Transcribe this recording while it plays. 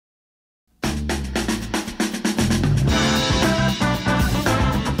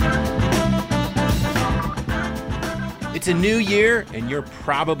It's a new year, and you're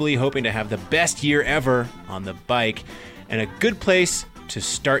probably hoping to have the best year ever on the bike. And a good place to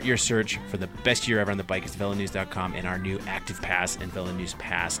start your search for the best year ever on the bike is VeloNews.com and our new Active Pass and VeloNews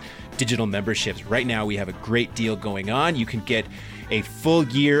Pass digital memberships. Right now, we have a great deal going on. You can get a full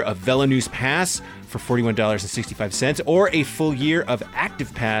year of VeloNews Pass for $41.65 or a full year of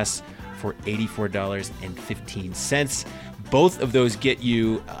Active Pass for $84.15. Both of those get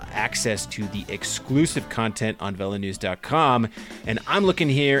you access to the exclusive content on VeloNews.com. And I'm looking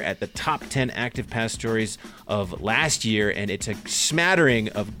here at the top 10 Active Pass stories of last year, and it's a smattering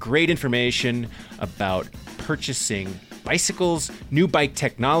of great information about purchasing bicycles, new bike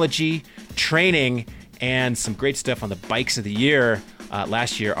technology, training, and some great stuff on the bikes of the year.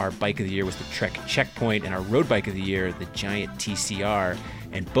 Last year, our bike of the year was the Trek Checkpoint, and our road bike of the year, the Giant TCR.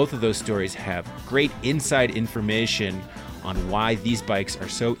 And both of those stories have great inside information on why these bikes are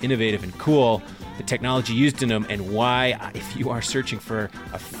so innovative and cool, the technology used in them, and why, if you are searching for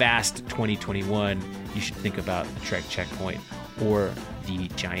a fast 2021, you should think about the Trek Checkpoint or the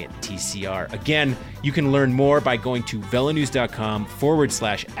Giant TCR. Again, you can learn more by going to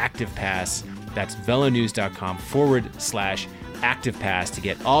VeloNews.com/ActivePass. That's VeloNews.com/ActivePass to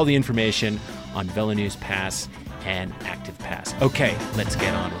get all the information on VeloNews Pass and Active Pass. Okay, let's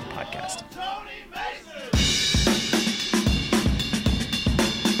get on with the podcast.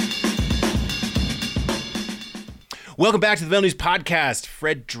 Welcome back to the VeloNews Podcast.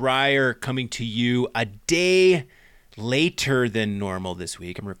 Fred Dreier coming to you a day later than normal this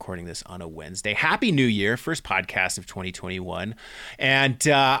week. I'm recording this on a Wednesday. Happy New Year, first podcast of 2021. And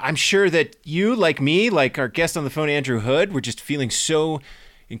I'm sure that you, like me, like our guest on the phone, Andrew Hood, were just feeling so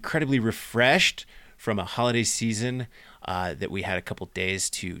incredibly refreshed from a holiday season that we had a couple days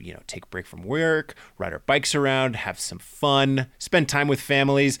to, take a break from work, ride our bikes around, have some fun, spend time with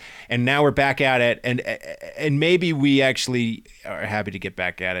families, and now we're back at it. And maybe we actually are happy to get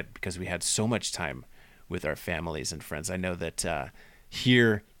back at it because we had so much time with our families and friends. I know that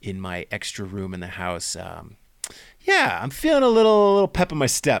here in my extra room in the house, I'm feeling a little pep in my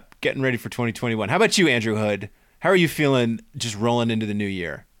step, getting ready for 2021. How about you, Andrew Hood? How are you feeling just rolling into the new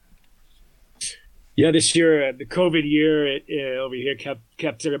year? Yeah, this year, the COVID year over here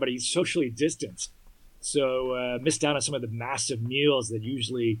kept everybody socially distanced. So missed out on some of the massive meals that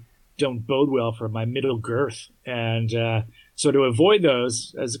usually don't bode well for my middle girth. And so to avoid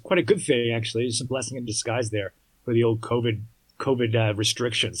those is quite a good thing, actually. There's some blessing in disguise there for the old COVID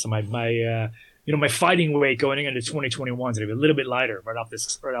restrictions. So my fighting weight going into 2021 is going to be a little bit lighter right off the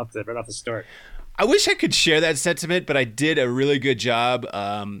start. I wish I could share that sentiment, but I did a really good job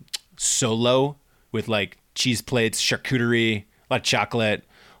solo with like cheese plates, charcuterie, a lot of chocolate,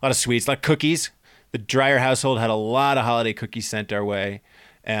 a lot of sweets, a lot of cookies. The Dreier household had a lot of holiday cookies sent our way,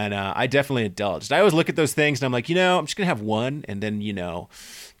 and I definitely indulged. I always look at those things and I'm like, I'm just gonna have one and then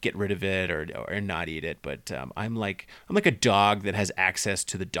get rid of it or not eat it. But I'm like a dog that has access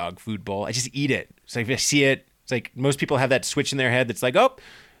to the dog food bowl. I just eat it. So if I see it, it's like most people have that switch in their head that's like, oh,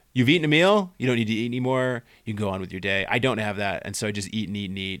 you've eaten a meal, you don't need to eat anymore, you can go on with your day. I don't have that, and so I just eat and eat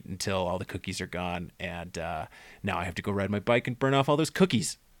and eat until all the cookies are gone, and now I have to go ride my bike and burn off all those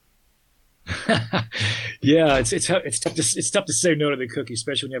cookies. Yeah, it's tough to say no to the cookies,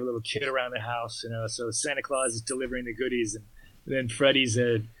 especially when you have a little kid around the house, So Santa Claus is delivering the goodies, and then Freddy's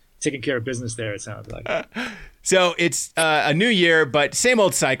taking care of business there, it sounds like. So it's a new year, but same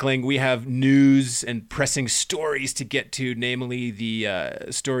old cycling. We have news and pressing stories to get to, namely the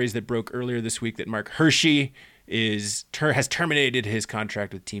stories that broke earlier this week that Mark Hirschi has terminated his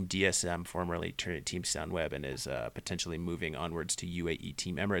contract with Team DSM, formerly Team Sunweb, and is potentially moving onwards to UAE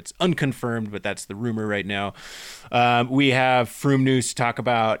Team Emirates. Unconfirmed, but that's the rumor right now. We have Froome news to talk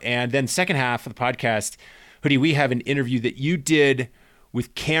about, and then second half of the podcast, Hoodie, we have an interview that you did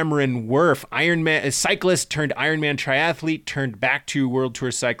with Cameron Wurf, Ironman, a cyclist turned Ironman triathlete, turned back to World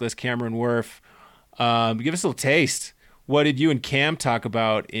Tour cyclist Cameron Wurf. Give us a little taste. What did you and Cam talk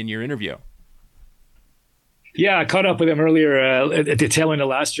about in your interview? Yeah, I caught up with him earlier at the tail end of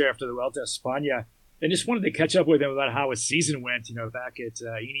last year after the Vuelta a España, and just wanted to catch up with him about how his season went, back at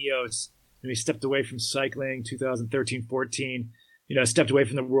Ineos. He stepped away from cycling 2013-14, stepped away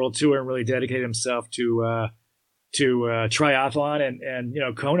from the World Tour and really dedicated himself to triathlon and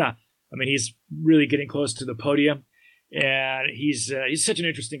Kona. I mean, he's really getting close to the podium, and he's such an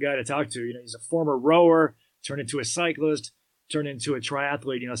interesting guy to talk to. He's a former rower, turned into a cyclist, turned into a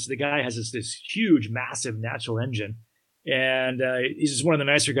triathlete. So the guy has this huge, massive natural engine, and he's just one of the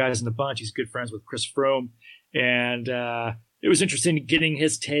nicer guys in the bunch. He's good friends with Chris Froome, and it was interesting getting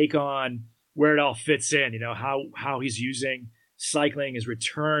his take on where it all fits in. How he's using cycling, his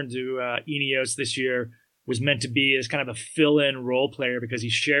return to Ineos this year was meant to be as kind of a fill-in role player because he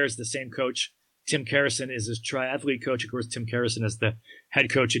shares the same coach. Tim Kerrison is his triathlete coach. Of course, Tim Kerrison is the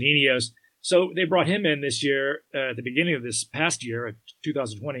head coach at Ineos. So they brought him in this year, at the beginning of this past year,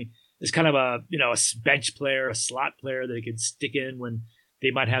 2020, as kind of a bench player, a slot player that he could stick in when they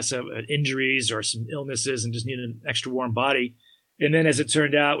might have some injuries or some illnesses and just need an extra warm body. And then as it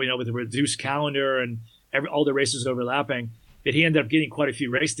turned out, with a reduced calendar and all the races overlapping, that he ended up getting quite a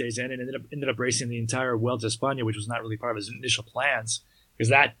few race days in and ended up racing the entire Vuelta a España, which was not really part of his initial plans because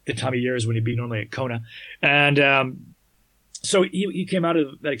that the time of year is when he'd be normally at Kona. And so he came out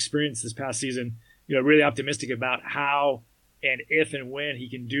of that experience this past season, really optimistic about how and if and when he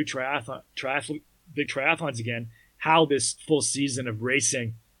can do big triathlons again, how this full season of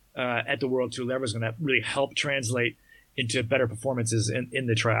racing at the World Tour level is going to really help translate into better performances in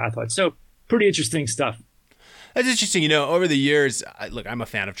the triathlon. So pretty interesting stuff. That's interesting. Over the years, look, I'm a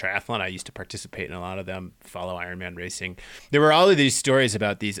fan of triathlon. I used to participate in a lot of them, follow Ironman racing. There were all of these stories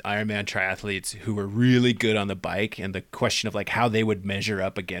about these Ironman triathletes who were really good on the bike and the question of like how they would measure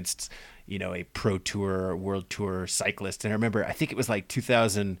up against, a pro tour or world tour cyclist. And I remember, I think it was like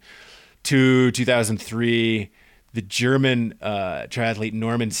 2002, 2003, the German triathlete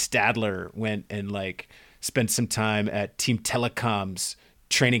Norman Stadler went and like spent some time at Team Telecom's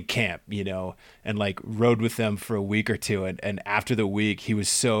training camp, and like rode with them for a week or two. And after the week, he was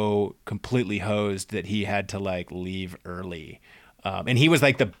so completely hosed that he had to like leave early. And he was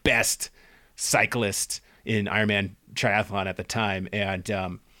like the best cyclist in Ironman triathlon at the time.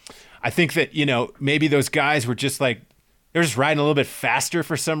 And I think that, maybe those guys were just like, they're just riding a little bit faster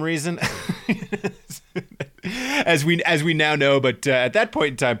for some reason. As we now know, but at that point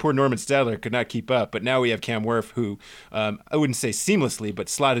in time, poor Norman Stadler could not keep up. But now we have Cam Wurf, who I wouldn't say seamlessly, but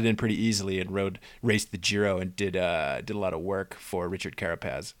slotted in pretty easily and raced the Giro and did a lot of work for Richard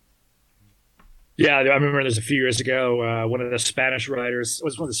Carapaz. Yeah, I remember there's a few years ago, one of the Spanish riders, it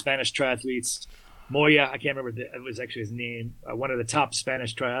was one of the Spanish triathletes, Moya, I can't remember, it was actually his name, one of the top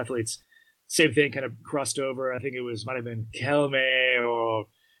Spanish triathletes. Same thing, kind of crossed over. I think it might have been Kelme or,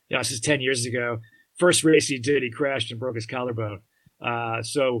 this is 10 years ago. First race he did, he crashed and broke his collarbone.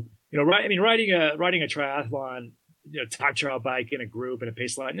 So, riding a triathlon, time trial bike in a group and a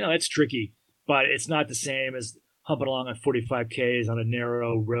pace line, that's tricky, but it's not the same as humping along on 45 Ks on a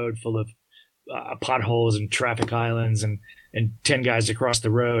narrow road full of potholes and traffic islands and 10 guys across the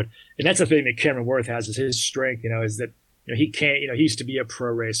road. And that's the thing that Cameron Wurf has is his strength, is that, he can't, he used to be a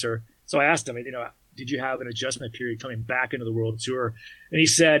pro racer. So I asked him, did you have an adjustment period coming back into the World Tour? And he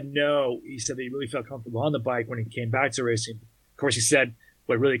said no. He said that he really felt comfortable on the bike when he came back to racing. Of course, he said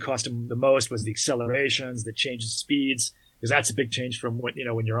what really cost him the most was the accelerations, the change in speeds, because that's a big change from when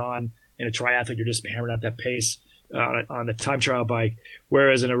you're on in a triathlon, you're just hammering out that pace on the time trial bike.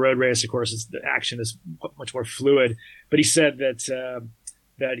 Whereas in a road race, of course, the action is much more fluid. But he said that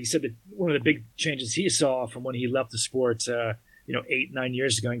one of the big changes he saw from when he left the sport 8-9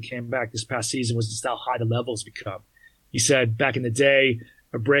 years ago and came back this past season was just how high the levels become. He said back in the day,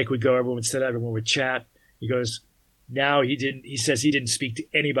 a break would go, everyone would sit, everyone would chat. He goes, now he says he didn't speak to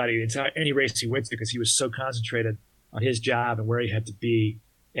anybody any race he went to because he was so concentrated on his job and where he had to be.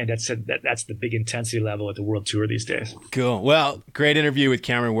 And that's the big intensity level at the World Tour these days. Cool. Well, great interview with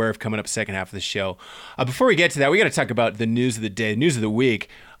Cameron Wurf coming up second half of the show. Before we get to that, we got to talk about the news of the day, news of the week.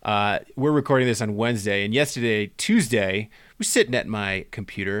 We're recording this on Wednesday, and yesterday, Tuesday, was sitting at my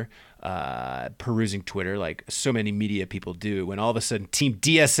computer perusing Twitter like so many media people do when all of a sudden Team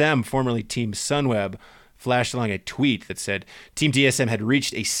DSM, formerly Team Sunweb, flashed along a tweet that said Team DSM had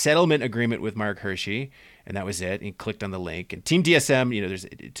reached a settlement agreement with Mark Hirschi, and that was it. And he clicked on the link, and Team DSM, there's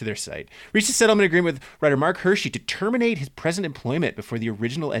to their site, reached a settlement agreement with rider Mark Hirschi to terminate his present employment before the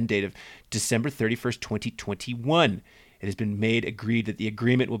original end date of December 31st, 2021. It has been agreed that the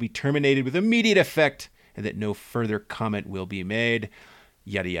agreement will be terminated with immediate effect and that no further comment will be made.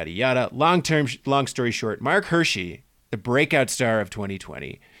 Yada, yada, yada. Long story short, Mark Hirschi, the breakout star of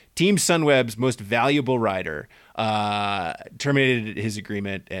 2020, Team Sunweb's most valuable rider, terminated his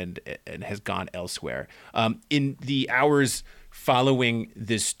agreement and has gone elsewhere. In the hours following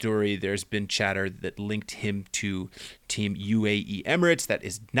this story, there's been chatter that linked him to Team UAE Emirates. That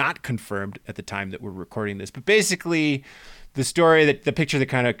is not confirmed at the time that we're recording this. But basically, the picture that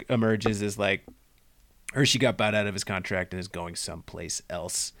kind of emerges is like Hirschi got bought out of his contract and is going someplace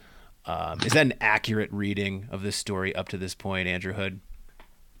else. Is that an accurate reading of this story up to this point, Andrew Hood?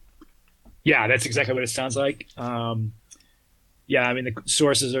 Yeah, that's exactly what it sounds like. The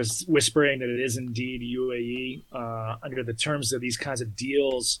sources are whispering that it is indeed UAE. Under the terms of these kinds of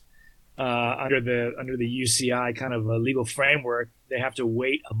deals, under the UCI kind of a legal framework, they have to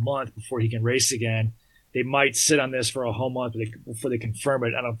wait a month before he can race again. they might sit on this for a whole month before they confirm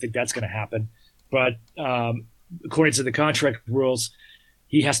it. I don't think that's going to happen. But according to the contract rules,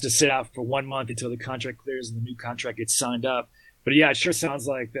 he has to sit out for 1 month until the contract clears and the new contract gets signed up. But yeah, it sure sounds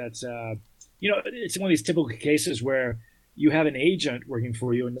like that. It's one of these typical cases where you have an agent working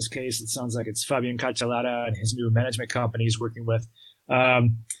for you. In this case, it sounds like it's Fabian Cancellara and his new management company he's working with. Part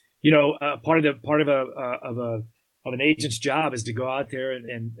of an agent's job is to go out there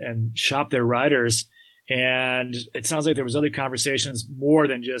and shop their riders. And it sounds like there was other conversations more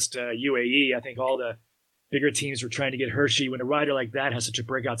than just UAE. I think all the bigger teams were trying to get Hirschi. When a rider like that has such a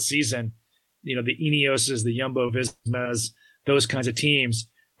breakout season, the Ineoses, the Jumbo Vismas, those kinds of teams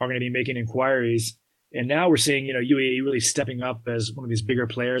are going to be making inquiries. And now we're seeing, UAE really stepping up as one of these bigger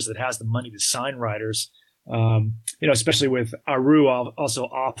players that has the money to sign riders. Especially with Aru also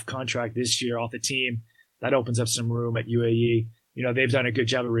off contract this year, off the team. That opens up some room at UAE. They've done a good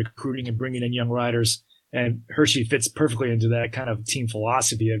job of recruiting and bringing in young riders. And Hirschi fits perfectly into that kind of team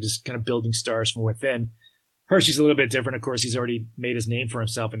philosophy of just kind of building stars from within. Hirschi's a little bit different. Of course, he's already made his name for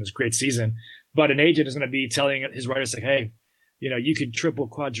himself in this great season. But an agent is going to be telling his riders, like, hey, you could triple,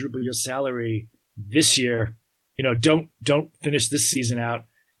 quadruple your salary this year. Don't finish this season out.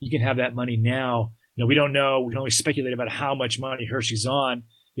 You can have that money now. We don't know. We can only speculate about how much money Hirschi's on.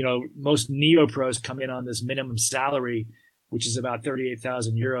 Most neo pros come in on this minimum salary, which is about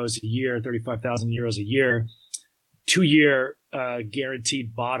 38,000 euros a year, 35,000 euros a year, 2-year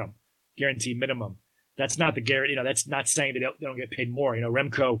guaranteed minimum. That's not the guarantee. That's not saying that they don't get paid more.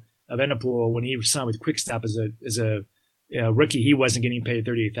 Remco Evenepoel, when he signed with Quickstep as a rookie, he wasn't getting paid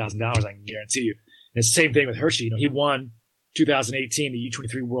 $38,000. I can guarantee you. And it's the same thing with Hirschi. He won 2018 the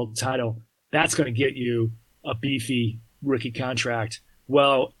U23 World Title. That's going to get you a beefy rookie contract,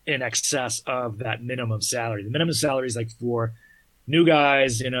 well in excess of that minimum salary. The minimum salary is like for new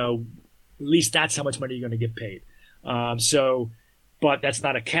guys. At least that's how much money you're going to get paid. But that's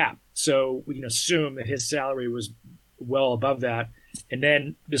not a cap. So we can assume that his salary was well above that. And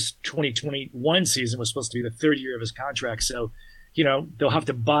then this 2021 season was supposed to be the third year of his contract. So, they'll have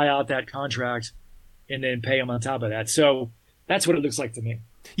to buy out that contract and then pay him on top of that. So that's what it looks like to me.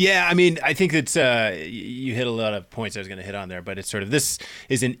 Yeah, I mean, I think it's you hit a lot of points I was going to hit on there, but it's sort of, this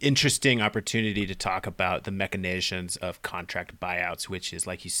is an interesting opportunity to talk about the machinations of contract buyouts, which is,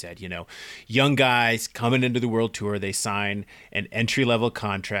 like you said, young guys coming into the World Tour, they sign an entry-level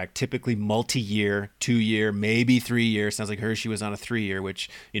contract, typically multi-year, 2-year, maybe 3-year. Sounds like Hirschi was on a 3-year, which,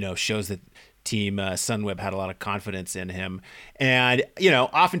 shows that Team Sunweb had a lot of confidence in him. And,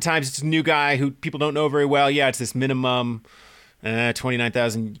 oftentimes it's a new guy who people don't know very well. Yeah, it's this minimum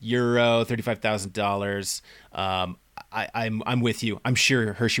 29,000 euro, $35,000. I'm with you. I'm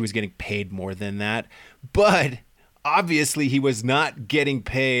sure Hirschi was getting paid more than that, but obviously he was not getting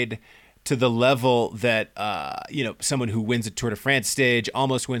paid to the level that someone who wins a Tour de France stage,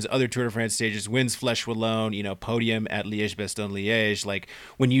 almost wins other Tour de France stages, wins Flèche Wallonne, podium at Liège-Bastogne-Liège. Like,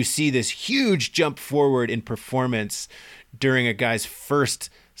 when you see this huge jump forward in performance during a guy's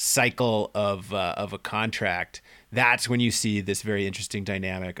first cycle of a contract, that's when you see this very interesting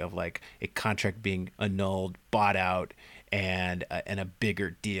dynamic of like a contract being annulled, bought out, and a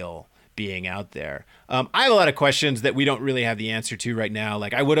bigger deal being out there. I have a lot of questions that we don't really have the answer to right now.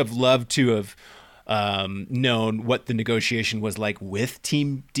 Like, I would have loved to have known what the negotiation was like with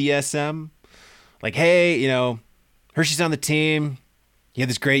Team DSM. Like, hey, Hirschi's on the team. He had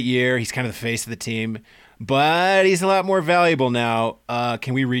this great year. He's kind of the face of the team, but he's a lot more valuable now.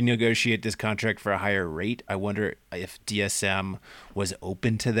 Can we renegotiate this contract for a higher rate? I wonder if DSM was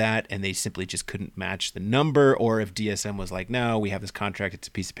open to that and they simply just couldn't match the number, or if DSM was like, no, we have this contract. It's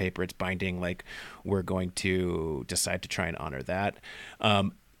a piece of paper. It's binding. Like, we're going to decide to try and honor that.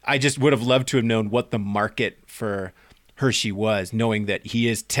 I just would have loved to have known what the market for Hirschi was, knowing that he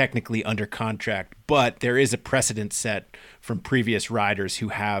is technically under contract, but there is a precedent set from previous riders who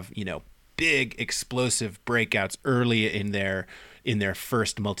have, big explosive breakouts early in their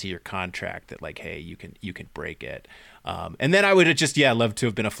first multi-year contract that, like, hey, you can break it. And then I would have just, loved to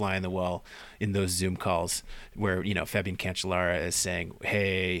have been a fly on the wall in those Zoom calls where, Fabian Cancellara is saying,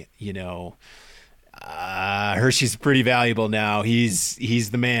 hey, Hirschi's pretty valuable now. He's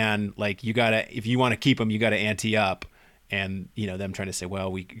the man. Like, if you want to keep him, you gotta ante up. And, them trying to say,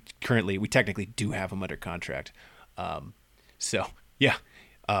 well, we technically do have him under contract. I'm sure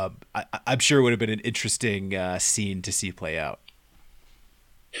it would have been an interesting scene to see play out.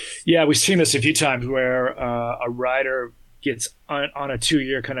 Yeah, we've seen this a few times where a rider gets on a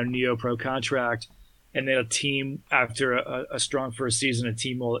 2-year kind of neo-pro contract, and then a team, after a strong first season, a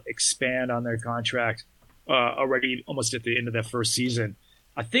team will expand on their contract already almost at the end of that first season.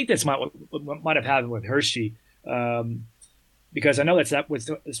 I think that's what might have happened with Hershey, because I know that's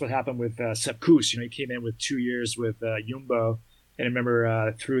what happened with Sepp Kuss. He came in with 2 years with Jumbo, and I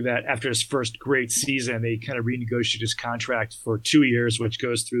remember through that, after his first great season, they kind of renegotiated his contract for 2 years, which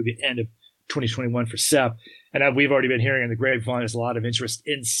goes through the end of 2021 for Sepp. And we've already been hearing in the grapevine there's a lot of interest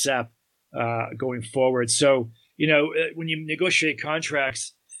in Sepp going forward. So, when you negotiate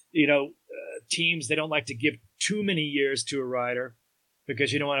contracts, teams, they don't like to give too many years to a rider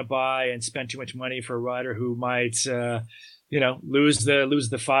because you don't want to buy and spend too much money for a rider who might, lose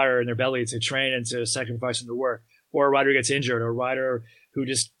the fire in their belly to train and to sacrifice in the work, or a rider gets injured, or a rider who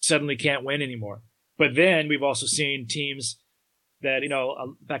just suddenly can't win anymore. But then we've also seen teams that,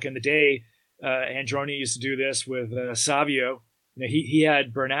 back in the day, Androni used to do this with Savio. He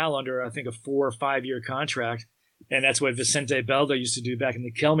had Bernal under, I think, a 4 or 5 year contract. And that's what Vicente Belda used to do back in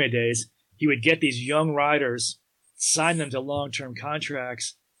the Kelme days. He would get these young riders, sign them to long-term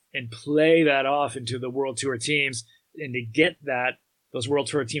contracts, and play that off into the World Tour teams, and to get those World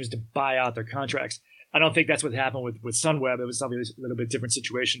Tour teams to buy out their contracts. I don't think that's what happened with Sunweb. It was obviously a little bit different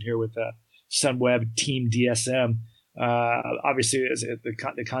situation here with Sunweb Team DSM. Obviously,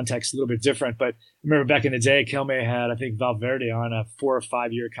 the context is a little bit different, but I remember back in the day, Kelme had, I think, Valverde on a 4 or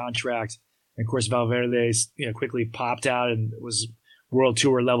 5 year contract. And of course, Valverde, quickly popped out and was World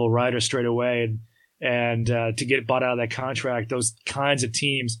Tour level rider straight away. And to get bought out of that contract, those kinds of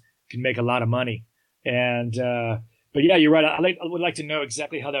teams can make a lot of money. And but yeah, you're right. I would like to know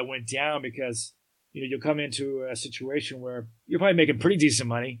exactly how that went down, because you'll come into a situation where you're probably making pretty decent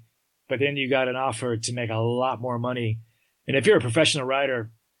money, but then you got an offer to make a lot more money. And if you're a professional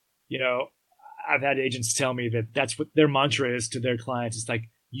rider, I've had agents tell me that that's what their mantra is to their clients. It's like,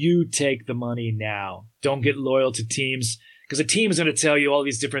 you take the money now. Don't get loyal to teams, because a team is going to tell you all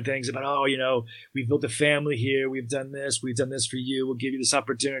these different things about, we've built a family here. We've done this for you. We'll give you this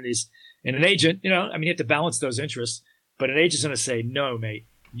opportunities. And an agent, you have to balance those interests, but an agent's going to say, no, mate,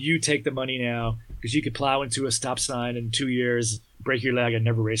 you take the money now, because you could plow into a stop sign in 2 years, break your leg, and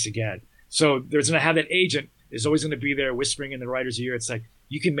never race again. So there's going to have that agent is always going to be there whispering in the rider's ear. It's like,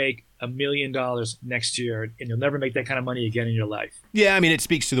 you can make $1 million next year, and you'll never make that kind of money again in your life. Yeah, I mean, it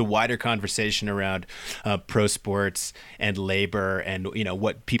speaks to the wider conversation around pro sports and labor, and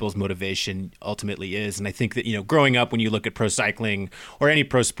what people's motivation ultimately is. And I think that growing up, when you look at pro cycling or any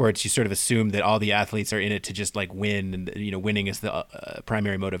pro sports, you sort of assume that all the athletes are in it to just like win, and winning is the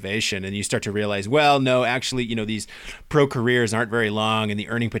primary motivation. And you start to realize, well, no, actually, these pro careers aren't very long, and the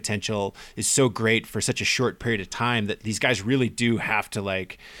earning potential is so great for such a short period of time that these guys really do have to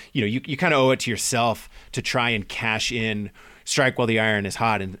you kind of owe it to yourself to try and cash in, strike while the iron is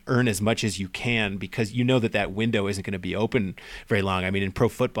hot, and earn as much as you can, because that window isn't going to be open very long. I mean, in pro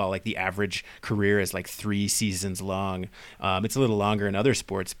football, like the average career is like 3 seasons long. It's a little longer in other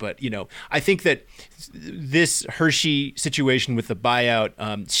sports, but I think that this Hershey situation with the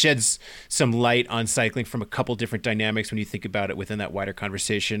buyout sheds some light on cycling from a couple different dynamics when you think about it within that wider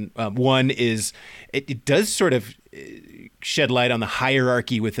conversation. One is it does sort of shed light on the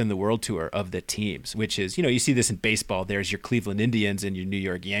hierarchy within the World Tour of the teams, which is, you see this in baseball. There's your Cleveland Indians and your New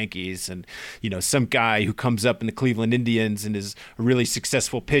York Yankees, and, some guy who comes up in the Cleveland Indians and is a really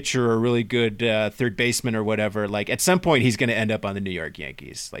successful pitcher or a really good third baseman or whatever. Like, at some point, he's going to end up on the New York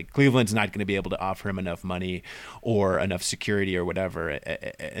Yankees. Like, Cleveland's not going to be able to offer him enough money or enough security or whatever,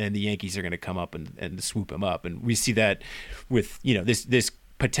 and the Yankees are going to come up and swoop him up. And we see that with, this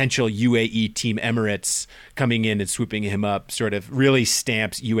potential UAE Team Emirates coming in and swooping him up sort of really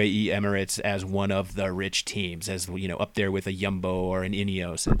stamps UAE Emirates as one of the rich teams, as up there with a Jumbo or an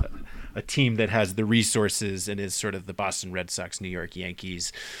Ineos, a team that has the resources and is sort of the Boston Red Sox, New York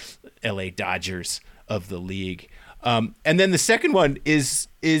Yankees, LA Dodgers of the league. And then the second one is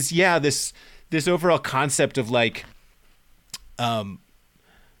this overall concept of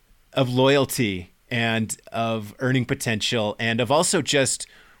of loyalty and of earning potential, and of also just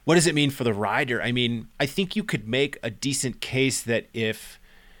what does it mean for the rider? I mean, I think you could make a decent case that if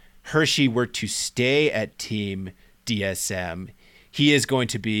Hershey were to stay at Team DSM, he is going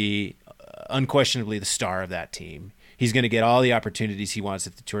to be unquestionably the star of that team. He's going to get all the opportunities he wants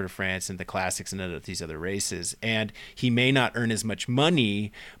at the Tour de France and the Classics and these other races. And he may not earn as much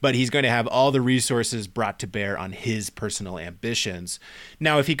money, but he's going to have all the resources brought to bear on his personal ambitions.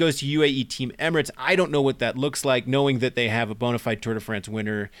 Now, if he goes to UAE Team Emirates, I don't know what that looks like, knowing that they have a bona fide Tour de France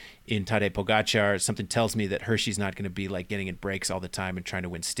winner in Tadej Pogacar. Something tells me that Hershey's not going to be like getting in breaks all the time and trying to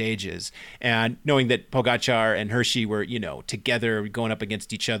win stages. And knowing that Pogacar and Hershey were, together going up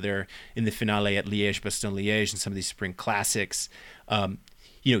against each other in the finale at Liège-Bastogne-Liège and some of these spring classics,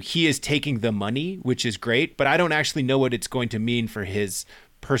 he is taking the money, which is great, but I don't actually know what it's going to mean for his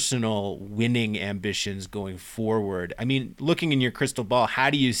personal winning ambitions going forward. I mean, looking in your crystal ball, how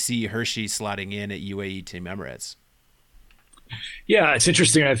do you see Hershey slotting in at UAE Team Emirates? Yeah, it's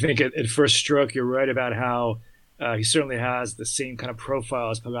interesting. I think at first stroke, you're right about how he certainly has the same kind of profile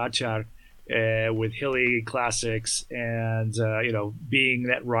as Pogacar with hilly classics and being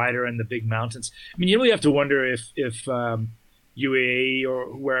that rider in the big mountains. I mean, you really have to wonder if UAE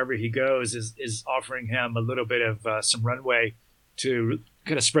or wherever he goes is offering him a little bit of some runway to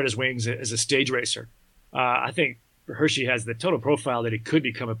kind of spread his wings as a stage racer. I think Hershey has the total profile that he could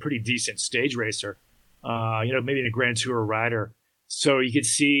become a pretty decent stage racer. Maybe a Grand Tour rider. So you could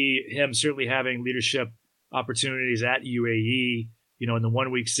see him certainly having leadership opportunities at UAE. In the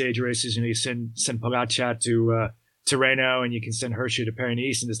 1 week stage races, you send Pogacar to Tirreno, and you can send Hershey to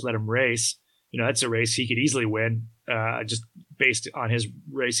Paris-Nice and just let him race. That's a race he could easily win, just based on his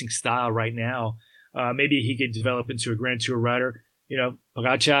racing style right now. Maybe he could develop into a Grand Tour rider.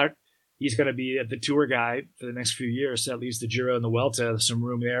 Pogacar, he's going to be the tour guy for the next few years. So that leaves the Giro and the Vuelta. There's some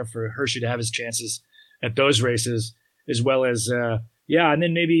room there for Hershey to have his chances at those races, as well as and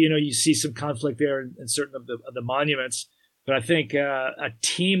then maybe you see some conflict there in certain of the monuments. But I think a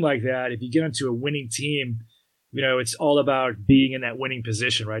team like that, if you get into a winning team, it's all about being in that winning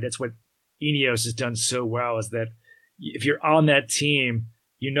position, right? That's what Ineos has done so well, is that if you're on that team,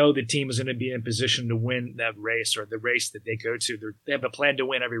 the team is going to be in position to win that race or the race that they go to. They have a plan to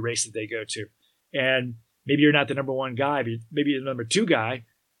win every race that they go to. And maybe you're not the number one guy, but maybe you're the number two guy,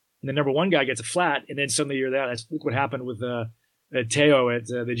 and the number one guy gets a flat, and then suddenly you're there. Look what happened with Teo at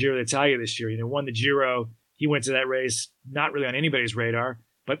the Giro d'Italia this year. Won the Giro. He went to that race not really on anybody's radar,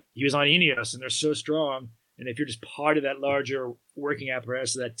 but he was on Ineos, and they're so strong. And if you're just part of that larger working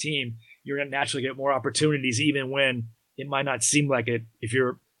apparatus of that team, you're going to naturally get more opportunities, even when it might not seem like it if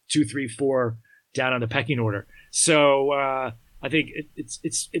you're 2, 3, 4 down on the pecking order. So I think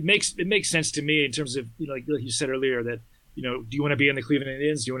it makes sense to me in terms of like you said earlier that do you want to be in the Cleveland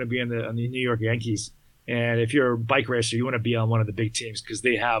Indians? Do you want to be on the New York Yankees? And if you're a bike racer, you want to be on one of the big teams because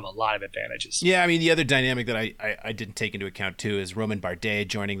they have a lot of advantages. Yeah, I mean, the other dynamic that I didn't take into account too is Romain Bardet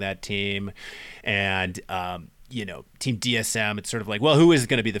joining that team, and Team DSM. It's sort of like, well, who is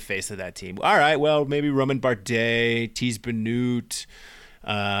going to be the face of that team? All right, well, maybe Romain Bardet, Thies Benoot,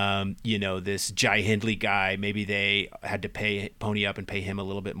 this Jai Hindley guy. Maybe they had to pony up and pay him a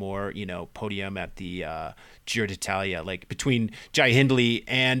little bit more. Podium at the Giro d'Italia. Like between Jai Hindley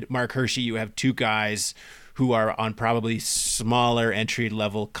and Mark Hershey, you have two guys who are on probably smaller entry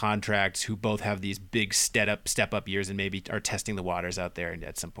level contracts, who both have these big step up years and maybe are testing the waters out there. And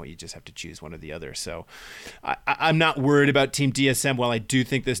at some point, you just have to choose one or the other. So I'm not worried about Team DSM. While I do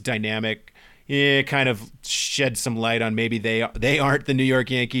think this dynamic kind of shed some light on maybe they aren't the New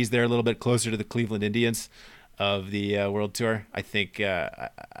York Yankees. They're a little bit closer to the Cleveland Indians of the World Tour. I think they're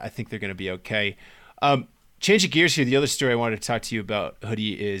going to be okay. Change of gears here. The other story I wanted to talk to you about,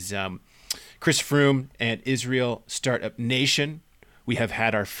 Hoodie, is Chris Froome and Israel Startup Nation. We have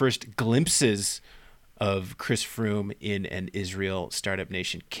had our first glimpses of Chris Froome in an Israel Startup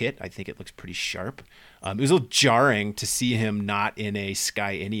Nation kit. I think it looks pretty sharp. It was a little jarring to see him not in a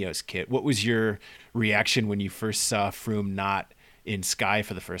Sky Ineos kit. What was your reaction when you first saw Froome not in Sky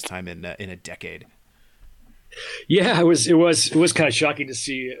for the first time in a decade? Yeah, it was kind of shocking to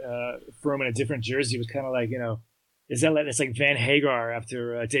see Froome in a different jersey. It was kind of like, it's like Van Hagar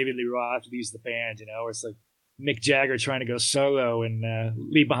after David Lee Roth after he leaves the band, it's like Mick Jagger trying to go solo and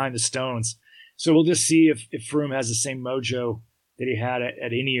leave behind the Stones. So we'll just see if Froome has the same mojo that he had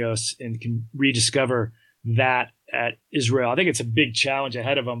at Ineos and can rediscover that at Israel. I think it's a big challenge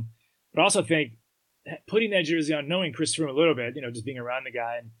ahead of him. But I also think putting that jersey on, knowing Chris Froome a little bit, just being around the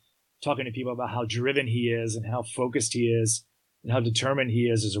guy and talking to people about how driven he is and how focused he is and how determined he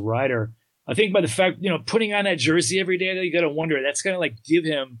is as a rider. I think by the fact, putting on that jersey every day, you got to wonder, that's going to like give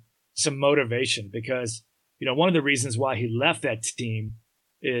him some motivation because, one of the reasons why he left that team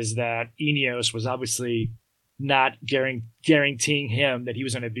is that Ineos was obviously not guaranteeing him that he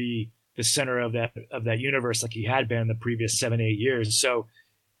was going to be the center of that universe like he had been the previous 7-8 years. So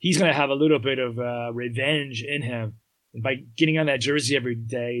he's going to have a little bit of revenge in him. And by getting on that jersey every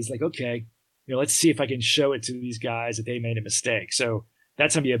day, he's like, okay, let's see if I can show it to these guys that they made a mistake. So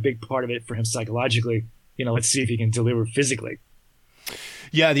that's going to be a big part of it for him psychologically. Let's see if he can deliver physically.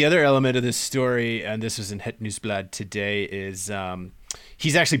 Yeah, the other element of this story, and this was in Het Nieuwsblad today, is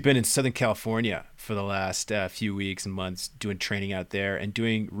he's actually been in Southern California for the last few weeks and months doing training out there and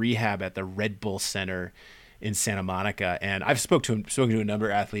doing rehab at the Red Bull Center in Santa Monica. And I've spoken to a number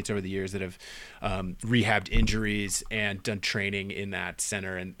of athletes over the years that have rehabbed injuries and done training in that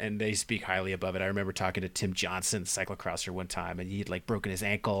center, and they speak highly above it. I remember talking to Tim Johnson, cyclocrosser, one time, and he'd like broken his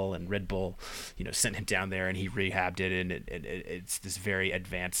ankle, and Red Bull, sent him down there, and he rehabbed it, and it's this very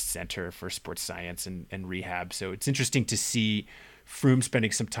advanced center for sports science and rehab. So it's interesting to see Froome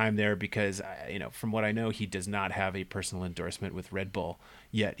spending some time there because, from what I know, he does not have a personal endorsement with Red Bull,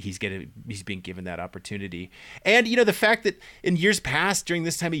 yet he's being given that opportunity. And, the fact that in years past, during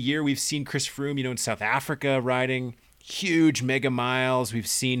this time of year, we've seen Chris Froome, in South Africa riding huge mega miles. We've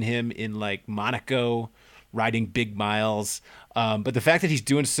seen him in like Monaco riding big miles. But the fact that he's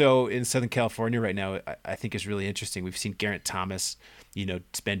doing so in Southern California right now, I think is really interesting. We've seen Geraint Thomas,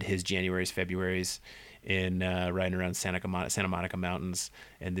 spend his Januaries, Februaries in riding around Santa Monica Mountains,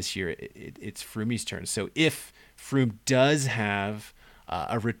 and this year it's Froome's turn. So if Froome does have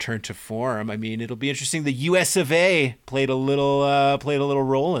a return to form, I mean, it'll be interesting. The US of A played a little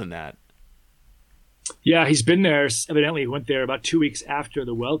role in that. Yeah, he's been there. Evidently, he went there about 2 weeks after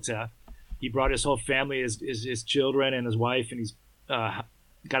the Vuelta. He brought his whole family, his children and his wife, and he's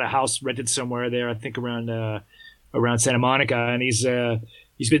got a house rented somewhere there, I think around Santa Monica, and he's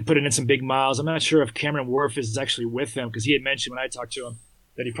been putting in some big miles. I'm not sure if Cameron Wurf is actually with him, because he had mentioned when I talked to him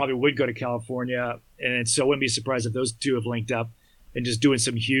that he probably would go to California, and so I wouldn't be surprised if those two have linked up and just doing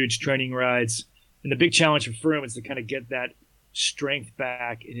some huge training rides. And the big challenge for Froome is to kind of get that strength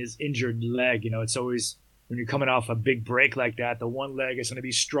back in his injured leg. It's always when you're coming off a big break like that, the one leg is going to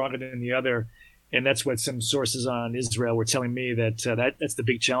be stronger than the other, and that's what some sources on Israel were telling me that that's the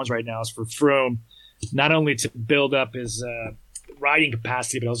big challenge right now is for Froome, not only to build up his riding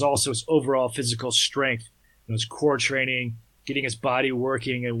capacity, but also his overall physical strength, his core training, getting his body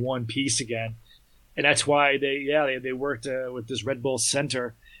working in one piece again. And that's why they worked with this Red Bull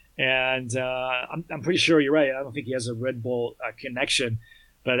center. And I'm pretty sure you're right. I don't think he has a Red Bull connection,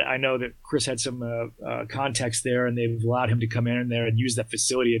 but I know that Chris had some contacts there, and they've allowed him to come in there and use that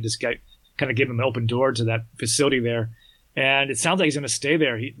facility and just kind of give him an open door to that facility there. And it sounds like he's going to stay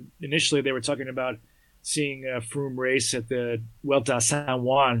there. Initially, they were talking about seeing Froome race at the Vuelta San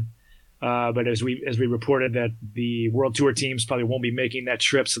Juan, but as we reported that the World Tour teams probably won't be making that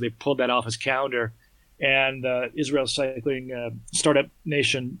trip, so they pulled that off his calendar. And Israel Cycling Startup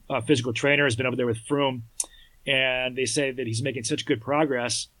Nation physical trainer has been over there with Froome, and they say that he's making such good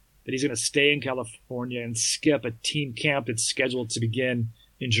progress that he's going to stay in California and skip a team camp that's scheduled to begin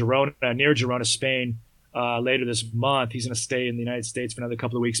in Girona, near Girona, Spain, later this month. He's going to stay in the United States for another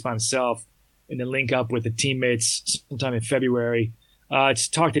couple of weeks by himself, and then link up with the teammates sometime in February. It's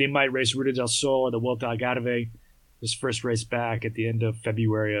talked that he might race Ruta del Sol or the Vuelta al Algarve, his first race back at the end of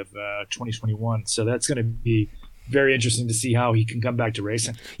February of 2021. So that's going to be very interesting to see how he can come back to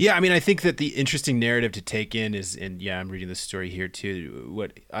racing. Yeah, I mean, I think that the interesting narrative to take in is, and yeah, I'm reading the story here too,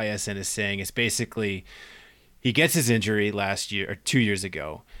 what ISN is saying is basically he gets his injury last year or 2 years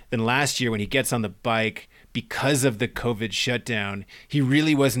ago. Then last year when he gets on the bike, because of the COVID shutdown, he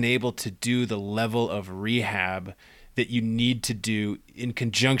really wasn't able to do the level of rehab that you need to do in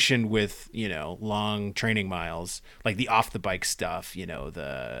conjunction with, long training miles, like the off the bike stuff,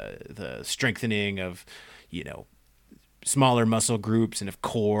 the strengthening of, smaller muscle groups and of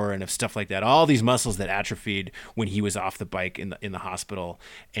core and of stuff like that. All these muscles that atrophied when he was off the bike in the hospital.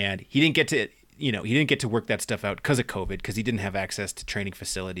 And he didn't get to work that stuff out because of COVID, because he didn't have access to training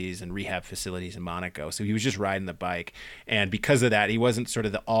facilities and rehab facilities in Monaco. So he was just riding the bike. And because of that, he wasn't sort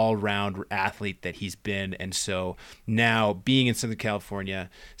of the all-round athlete that he's been. And so now being in Southern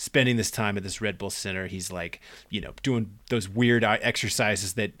California, spending this time at this Red Bull Center, he's like, doing those weird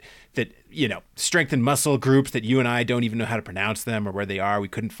exercises that strengthen muscle groups that you and I don't even know how to pronounce them or where they are. We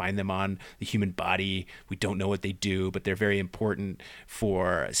couldn't find them on the human body. We don't know what they do, but they're very important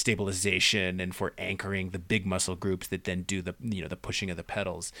for stabilization and for anchoring the big muscle groups that then do the the pushing of the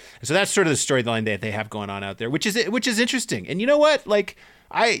pedals. And so that's sort of the storyline that they have going on out there, which is interesting. And you know what? Like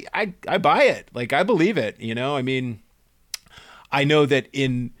I buy it. Like I believe it. I mean, I know that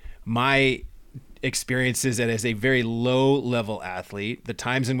in my experiences as a very low level athlete, the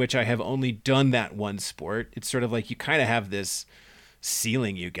times in which I have only done that one sport, it's sort of like you kind of have this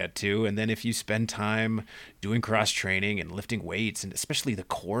ceiling you get to. And then if you spend time doing cross training and lifting weights, and especially the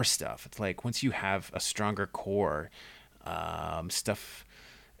core stuff, it's like once you have a stronger core,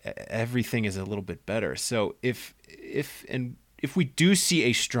 everything is a little bit better. So if we do see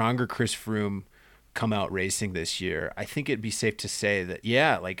a stronger Chris Froome come out racing this year, I think it'd be safe to say that,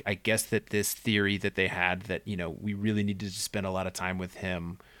 I guess that this theory that they had that, we really needed to spend a lot of time with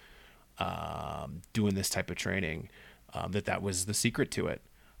him doing this type of training, that was the secret to it.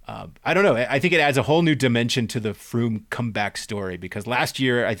 I don't know. I think it adds a whole new dimension to the Froome comeback story, because last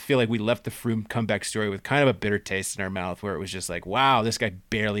year I feel like we left the Froome comeback story with kind of a bitter taste in our mouth, where it was just like, wow, this guy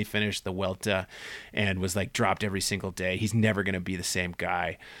barely finished the Vuelta and was like dropped every single day. He's never going to be the same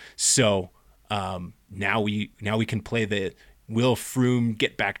guy. So now we can play the will Froome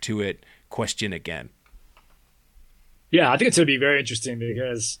get back to it question again. Yeah, I think it's going to be very interesting,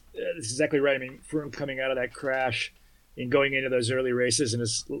 because it's exactly right. I mean, Froome coming out of that crash and going into those early races and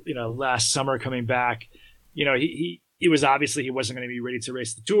his, last summer coming back, he was obviously, he wasn't going to be ready to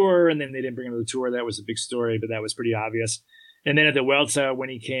race the Tour, and then they didn't bring him to the Tour. That was a big story, but that was pretty obvious. And then at the Vuelta, when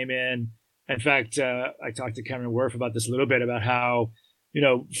he came in fact, I talked to Cameron Wurf about this a little bit, about how,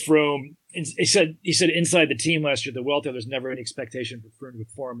 Froome, he said inside the team last year, the Vuelta, there's never any expectation for Froome to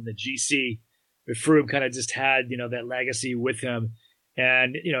perform in the GC, but Froome kind of just had, that legacy with him.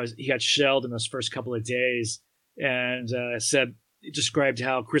 And, he got shelled in those first couple of days, and described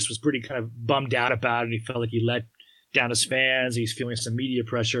how Chris was pretty kind of bummed out about it. And he felt like he let down his fans. He's feeling some media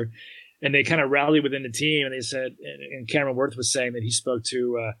pressure, and they kind of rallied within the team. And they said, and Cameron Wurf was saying that he spoke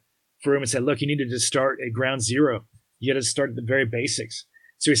to Froome and said, look, you needed to start at ground zero. You got to start at the very basics.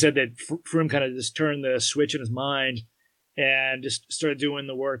 So he said that Froome kind of just turned the switch in his mind and just started doing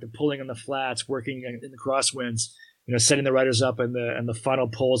the work, the pulling on the flats, working in the crosswinds, setting the riders up in the final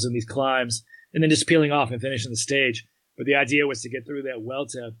pulls in these climbs, and then just peeling off and finishing the stage. But the idea was to get through that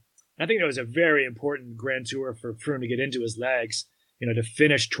Vuelta. I think it was a very important Grand Tour for Froome to get into his legs, to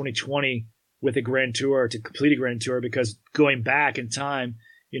finish 2020 with a Grand Tour, to complete a Grand Tour, because going back in time,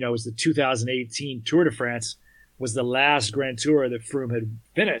 it was the 2018 Tour de France was the last Grand Tour that Froome had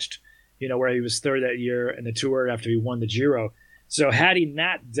finished, where he was third that year in the Tour after he won the Giro. So had he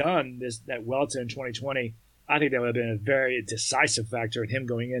not done that Vuelta in 2020, I think that would have been a very decisive factor in him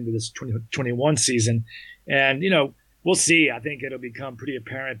going into this 2021 season. And, we'll see. I think it'll become pretty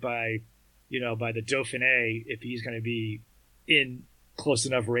apparent by the Dauphiné if he's going to be in close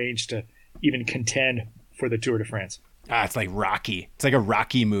enough range to even contend for the Tour de France. It's like Rocky. It's like a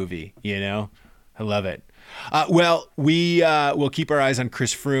Rocky movie, I love it. We'll keep our eyes on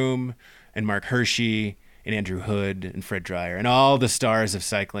Chris Froome and Mark Hirschi and Andrew Hood and Fred Dreyer and all the stars of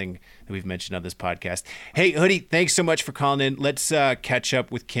cycling that we've mentioned on this podcast. Hey, Hoodie, thanks so much for calling in. Let's catch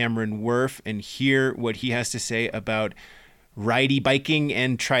up with Cameron Wurf and hear what he has to say about righty biking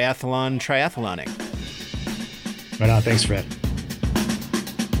and triathloning. Right on. Thanks, Fred.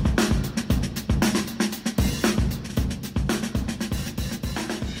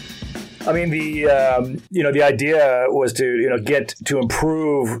 I mean, the idea was to, get to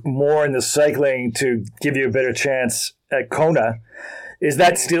improve more in the cycling to give you a better chance at Kona. Is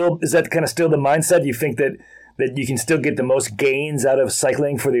that kind of still the mindset? You think that you can still get the most gains out of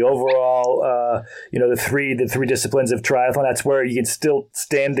cycling for the overall, the three disciplines of triathlon? That's where you can still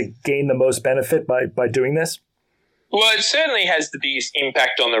stand to gain the most benefit by doing this? Well, it certainly has the biggest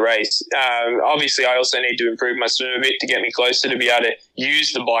impact on the race. Obviously, I also need to improve my swim a bit to get me closer to be able to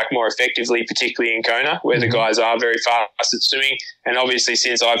use the bike more effectively, particularly in Kona, where the guys are very fast at swimming. And obviously,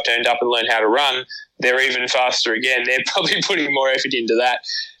 since I've turned up and learned how to run, they're even faster again. They're probably putting more effort into that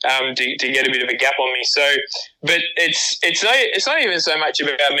to get a bit of a gap on me. So, but it's not even so much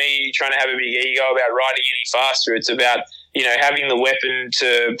about me trying to have a big ego about riding any faster. It's about, having the weapon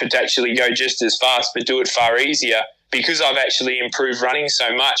to potentially go just as fast, but do it far easier, because I've actually improved running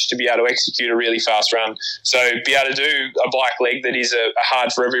so much to be able to execute a really fast run. So be able to do a bike leg that is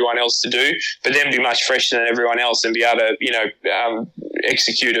hard for everyone else to do, but then be much fresher than everyone else and be able to,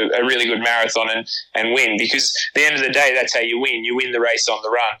 execute a really good marathon and win. Because at the end of the day, that's how you win. You win the race on the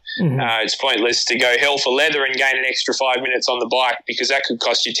run. Mm-hmm. It's pointless to go hell for leather and gain an extra 5 minutes on the bike, because that could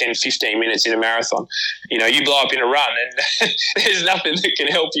cost you 10, 15 minutes in a marathon. You blow up in a run and there's nothing that can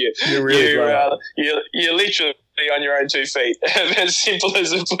help you. You're literally on your own 2 feet, as simple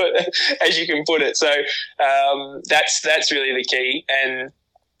as you can put it. So that's really the key. And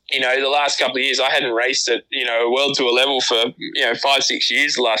the last couple of years I hadn't raced at a world tour level for 5-6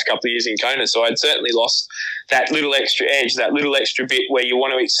 years. The last couple of years in Kona, so I'd certainly lost that little extra edge, that little extra bit where you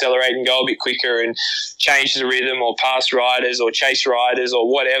want to accelerate and go a bit quicker and change the rhythm, or pass riders or chase riders or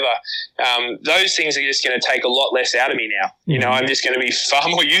whatever. Those things are just going to take a lot less out of me now. Mm-hmm. I'm just going to be far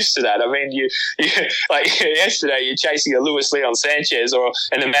more used to that. I mean, you like yesterday, you're chasing a Luis Leon Sanchez or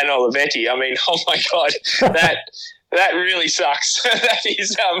an Emmanuel Olivetti. I mean, oh my God, that really sucks. That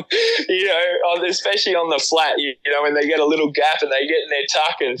is, especially on the flat, when they get a little gap and they get in their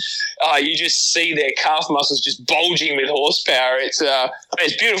tuck and you just see their calf muscles just bulging with horsepower. It's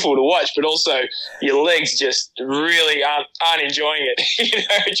beautiful to watch, but also your legs just really aren't enjoying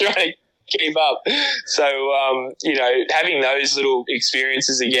it. Trying to keep up. So, having those little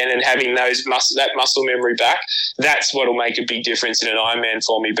experiences again and having that muscle memory back, that's what will make a big difference in an Ironman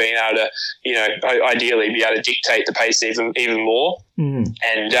for me, being able to, ideally be able to dictate the pace even more. And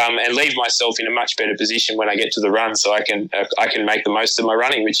leave myself in a much better position when I get to the run, so I can make the most of my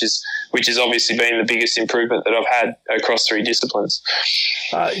running, which has obviously been the biggest improvement that I've had across 3 disciplines.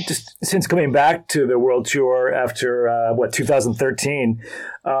 Just since coming back to the World Tour after 2013,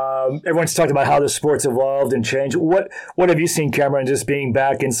 everyone's talked about how the sport's evolved and changed. What have you seen, Cameron, just being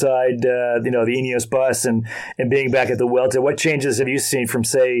back inside the Ineos bus and being back at the Vuelta? What changes have you seen from,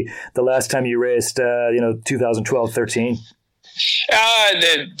 say, the last time you raced 2012-13?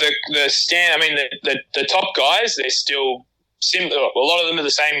 The top guys, they're still similar. A lot of them are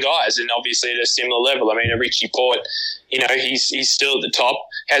the same guys, and obviously at a similar level. I mean, a Richie Porte, he's still at the top,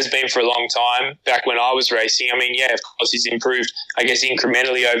 has been for a long time. Back when I was racing, I mean, yeah, of course he's improved, I guess,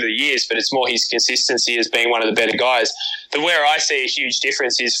 incrementally over the years, but it's more his consistency as being one of the better guys. Where I see a huge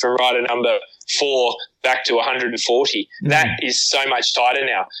difference is from rider number 4 back to 140. That is so much tighter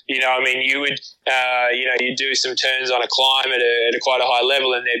now. You would, you'd do some turns on a climb at a quite a high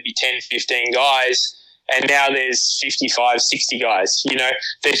level, and there'd be 10, 15 guys. And now there's 55, 60 guys.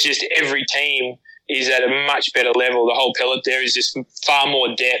 There's just every team is at a much better level. The whole pellet there is just far more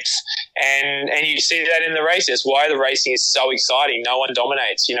depth. And you see that in the race. That's why the racing is so exciting. No one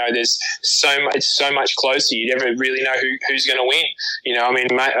dominates. There's so much closer. You never really know who's going to win.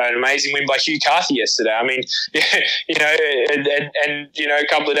 An amazing win by Hugh Carthy yesterday. I mean, a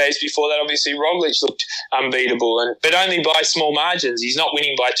couple of days before that, obviously Roglic looked unbeatable, but only by small margins. He's not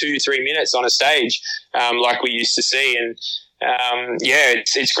winning by 2 to 3 minutes on a stage like we used to see. And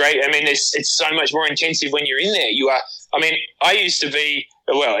it's great. I mean, it's so much more intensive when you're in there. I used to be,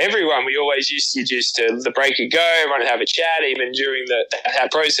 everyone, we always used to just the break would go, everyone would have a chat, even during that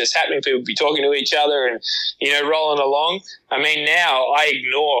process happening, people would be talking to each other and, rolling along. I mean, now I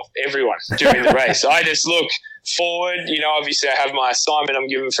ignore everyone during the race. I just look forward. Obviously I have my assignment I'm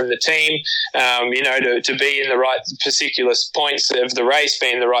given from the team, to be in the right particular points of the race, be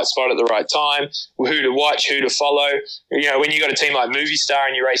in the right spot at the right time, who to watch, who to follow. When you got a team like Movistar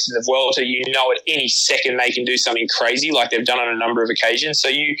and you're racing the Vuelta, at any second they can do something crazy like they've done on a number of occasions. So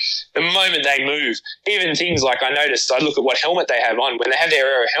the moment they move, even things like I noticed, I look at what helmet they have on. When they have their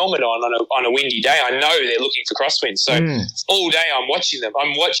aero helmet on a windy day, I know they're looking for crosswinds. So all day I'm watching them.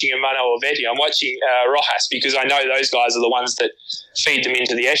 I'm watching Emmanuel Olivetti. I'm watching Rojas, because I know those guys are the ones that feed them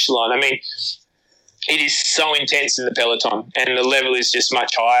into the echelon. I mean, it is so intense in the peloton, and the level is just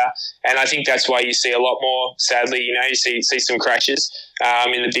much higher. And I think that's why you see a lot more, sadly, you see some crashes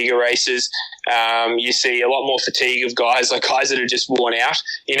in the bigger races. You see a lot more fatigue of guys that are just worn out,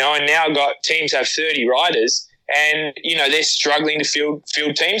 and now teams have 30 riders, and, they're struggling to field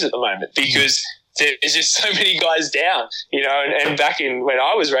teams at the moment because there's just so many guys down, and back in when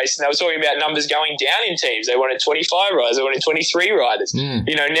I was racing, they were talking about numbers going down in teams. They wanted 25 riders, they wanted 23 riders.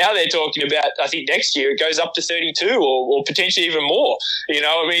 Now they're talking about, I think next year it goes up to 32 or potentially even more.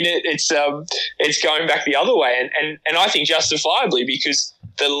 It's going back the other way, and I think justifiably, because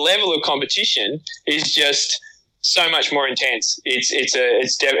the level of competition is just so much more intense.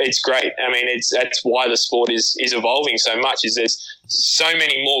 It's great. I mean, that's why the sport is evolving so much. Is there's so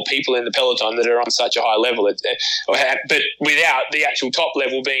many more people in the peloton that are on such a high level, but without the actual top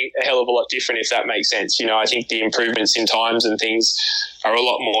level being a hell of a lot different, if that makes sense. I think the improvements in times and things are a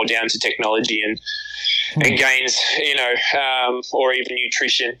lot more down to technology and gains, or even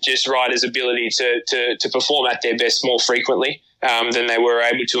nutrition, just riders' ability to perform at their best more frequently than they were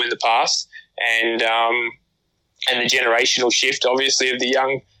able to in the past, and the generational shift, obviously, of the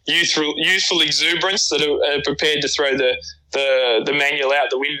young, youthful exuberance that are prepared to throw the manual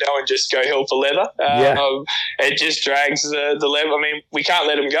out the window and just go hell for leather. It just drags the level. I mean, we can't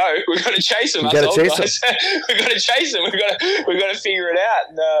let them go. We've got to chase them. We've got to chase them. We've got to figure it out.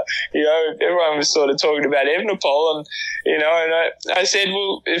 And everyone was sort of talking about Evenepoel, and and I said,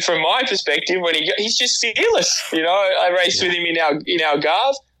 well, from my perspective, when he's just fearless. I raced with him in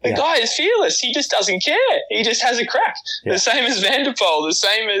Algarve. The guy is fearless. He just doesn't care. He just has a crack. The same as Van der Poel, the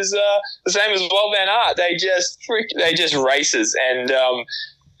same as Wout van Aert. They just races, and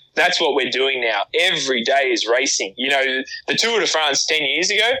that's what we're doing now. Every day is racing. The Tour de France 10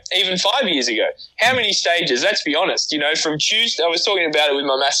 years ago, even 5 years ago, how many stages? Let's be honest. From Tuesday, I was talking about it with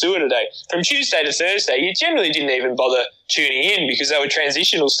my masseur today. From Tuesday to Thursday, you generally didn't even bother tuning in because they were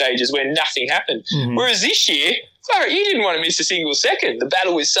transitional stages where nothing happened. Whereas this year, you didn't want to miss a single second. The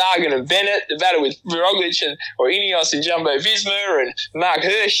battle with Sagan and Bennett, the battle with Roglic or Ineos and Jumbo-Visma and Mark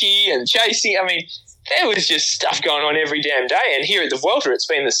Hirschi and chasing. I mean, there was just stuff going on every damn day. And here at the Vuelta, it's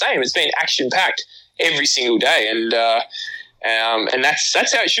been the same. It's been action-packed every single day. And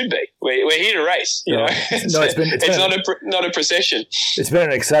that's how it should be. We're here to race. You know? It's not a procession. It's been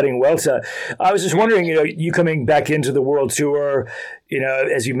an exciting Vuelta. I was just wondering, you coming back into the World Tour,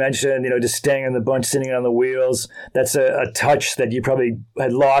 as you mentioned, just staying in the bunch, sitting on the wheels. That's a touch that you probably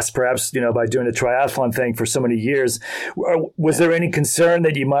had lost, perhaps, by doing the triathlon thing for so many years. Was there any concern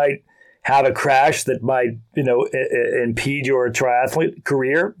that you might have a crash that might, impede your triathlete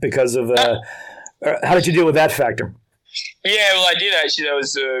career because of? How did you deal with that factor? Yeah, well, I did actually. There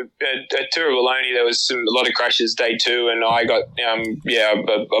was a Tour of Wallonia. There was a lot of crashes day 2, and I got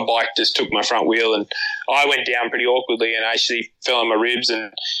a bike just took my front wheel, and I went down pretty awkwardly and actually fell on my ribs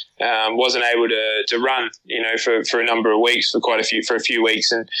and wasn't able to run. For a number of weeks, for a few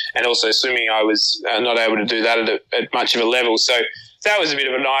weeks, and also swimming. I was not able to do that at much of a level. So that was a bit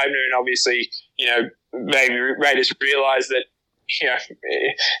of an eye-opener, and obviously, maybe Raiders realised that.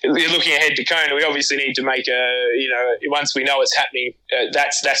 You're looking ahead to Kona. We obviously need to make once we know it's happening,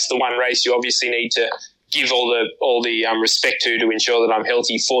 that's the one race you obviously need to give all the respect to ensure that I'm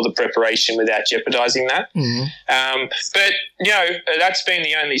healthy for the preparation without jeopardizing that. Mm-hmm. But that's been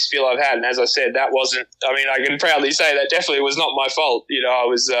the only spill I've had, and as I said, that wasn't. I mean, I can proudly say that definitely was not my fault. I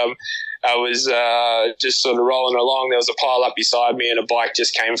was just sort of rolling along. There was a pile up beside me, and a bike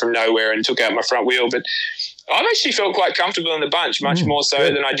just came from nowhere and took out my front wheel. But I've actually felt quite comfortable in the bunch, much more so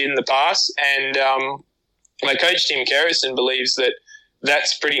than I did in the past. And my coach, Tim Kerrison, believes that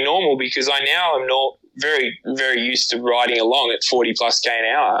that's pretty normal because I now am not very, very used to riding along at 40 plus K an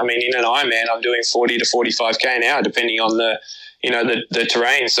hour. I mean, in an Ironman, I'm doing 40 to 45 K an hour, depending on the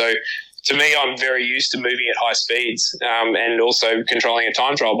terrain. So to me, I'm very used to moving at high speeds and also controlling a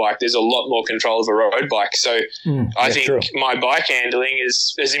time trial bike. There's a lot more control of a road bike. So I think my bike handling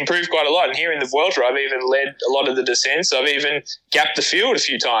has improved quite a lot. And here in the Vuelta, I've even led a lot of the descents. I've even gapped the field a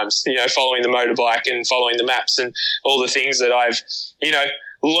few times, following the motorbike and following the maps and all the things that I've,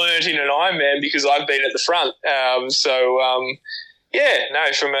 learned in an Ironman because I've been at the front.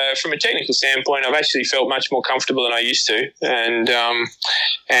 From a technical standpoint, I've actually felt much more comfortable than I used to, and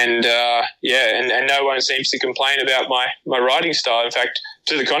no one seems to complain about my riding style. In fact,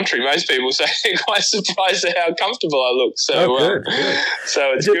 to the contrary, most people say they're quite surprised at how comfortable I look. So, good.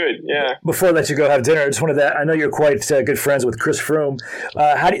 So it's good. Yeah. Before I let you go have dinner, I just wanted to. I know you're quite good friends with Chris Froome.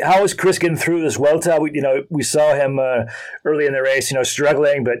 How is Chris getting through this Vuelta? We saw him early in the race,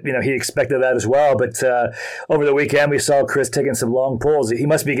 struggling, but he expected that as well. But over the weekend, we saw Chris taking some long pulls. He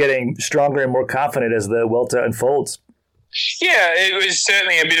must be getting stronger and more confident as the Vuelta unfolds. Yeah, it was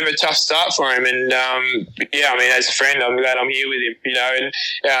certainly a bit of a tough start for him, and as a friend, I'm glad I'm here with him, and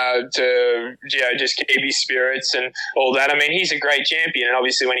to just keep his spirits and all that. I mean, he's a great champion, and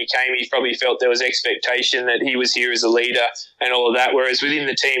obviously when he came, he probably felt there was expectation that he was here as a leader and all of that. Whereas within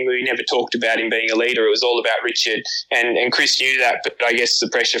the team, we never talked about him being a leader. It was all about Richard, and Chris knew that, but I guess the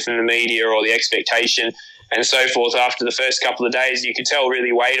pressure from the media or the expectation and so forth after the first couple of days, you could tell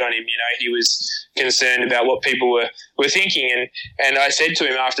really weighed on him. He was concerned about what people were thinking. And I said to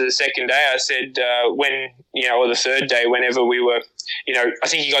him after the second day, I said, or the third day, whenever we were, I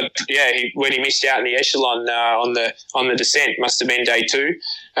think when he missed out in the echelon on the descent, must have been day 2.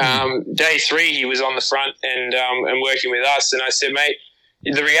 Day 3, he was on the front and working with us. And I said, mate,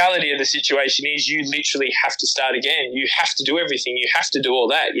 the reality of the situation is you literally have to start again. You have to do everything. You have to do all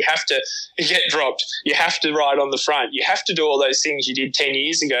that. You have to get dropped. You have to ride on the front. You have to do all those things you did 10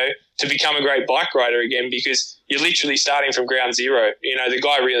 years ago to become a great bike rider again, because you're literally starting from ground zero. The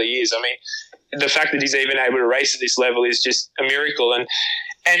guy really is. I mean, the fact that he's even able to race at this level is just a miracle.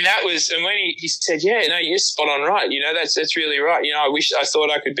 And that was, and when he said, yeah, no, you're spot on right. That's really right. I thought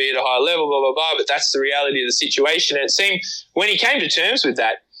I could be at a higher level, blah, blah, blah, but that's the reality of the situation. And it seemed when he came to terms with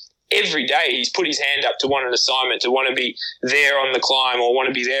that, every day he's put his hand up to want an assignment, to want to be there on the climb or want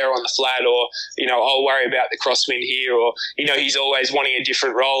to be there on the flat, or, I'll worry about the crosswind here, or, he's always wanting a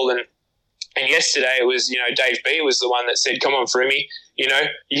different role. And yesterday it was, Dave B was the one that said, come on, Froomey,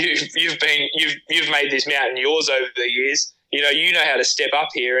 you've made this mountain yours over the years. You know how to step up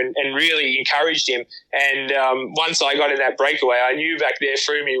here, and really encouraged him. And once I got in that breakaway, I knew back there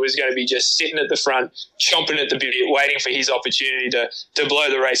Froomey was going to be just sitting at the front, chomping at the bit, waiting for his opportunity to blow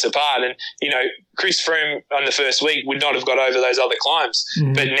the race apart. And, Chris Froome on the first week would not have got over those other climbs.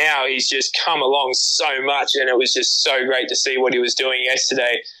 Mm-hmm. But now he's just come along so much, and it was just so great to see what he was doing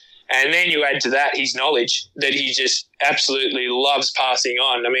yesterday. And then you add to that his knowledge that he just absolutely loves passing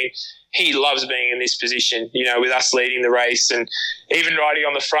on. I mean, he loves being in this position, you know, with us leading the race and even riding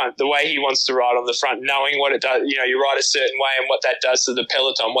on the front, the way he wants to ride on the front, knowing what it does, you know, you ride a certain way and what that does to the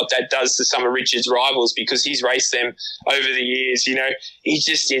peloton, what that does to some of Richard's rivals because he's raced them over the years, you know. He's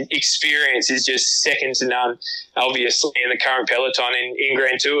just experience is just second to none, obviously, in the current peloton in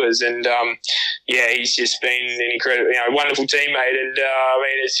Grand Tours. And, he's just been an incredible, you know, wonderful teammate. And, I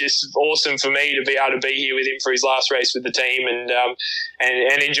mean, it's just awesome for me to be able to be here with him for his last race with the team and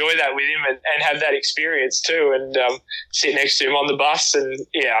enjoy that with him and have that experience too and sit next to him on the bus. And,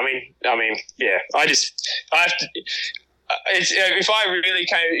 I have to – if I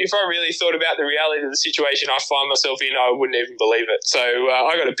really thought about the reality of the situation I find myself in, I wouldn't even believe it. So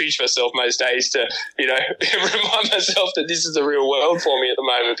I got to pinch myself most days to, you know, remind myself that this is the real world for me at the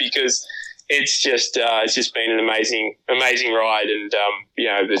moment because it's just been an amazing ride and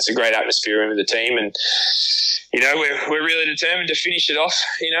it's a great atmosphere with the team and. You know, we're really determined to finish it off,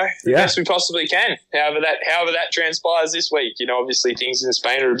 you know, the best we possibly can. However that transpires this week. You know, obviously things in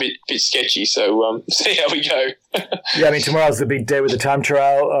Spain are a bit sketchy, so see how we go. Yeah, I mean, tomorrow's the big day with the time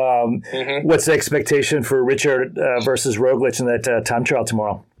trial. What's the expectation for Richard versus Roglic in that time trial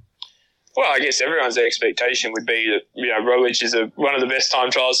tomorrow? Well, I guess everyone's expectation would be that, you know, Roglic is one of the best time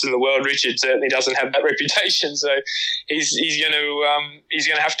trialists in the world. Richard certainly doesn't have that reputation, so he's going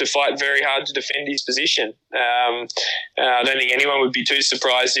to have to fight very hard to defend his position. I don't think anyone would be too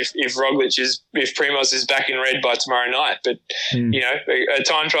surprised if Primoz is back in red by tomorrow night. But you know, a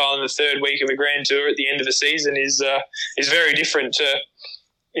time trial in the third week of a Grand Tour at the end of the season is very different to,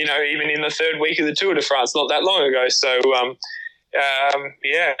 you know, even in the third week of the Tour de France not that long ago. So.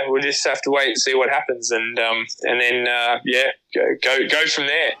 We'll just have to wait and see what happens, and then go from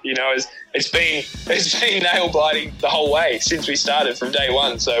there. You know, it's been nail biting the whole way since we started from day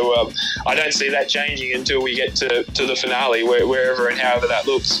one. So I don't see that changing until we get to the finale, wherever and however that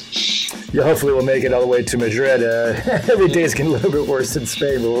looks. Yeah, hopefully we'll make it all the way to Madrid. Every day is getting a little bit worse in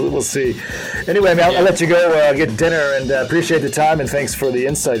Spain, but we'll see. Anyway, man, I'll let you go get dinner, and appreciate the time and thanks for the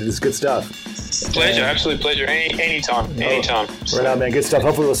insight. It's good stuff. Pleasure, absolute pleasure. Anytime. Right on, man. Good stuff.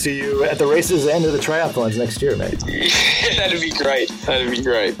 Hopefully we'll see you at the races and at the triathlons next year, mate. That'd be great. Right on,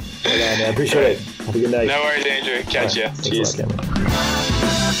 man. Appreciate it. Have a good night. No worries, Andrew. Catch ya. Cheers.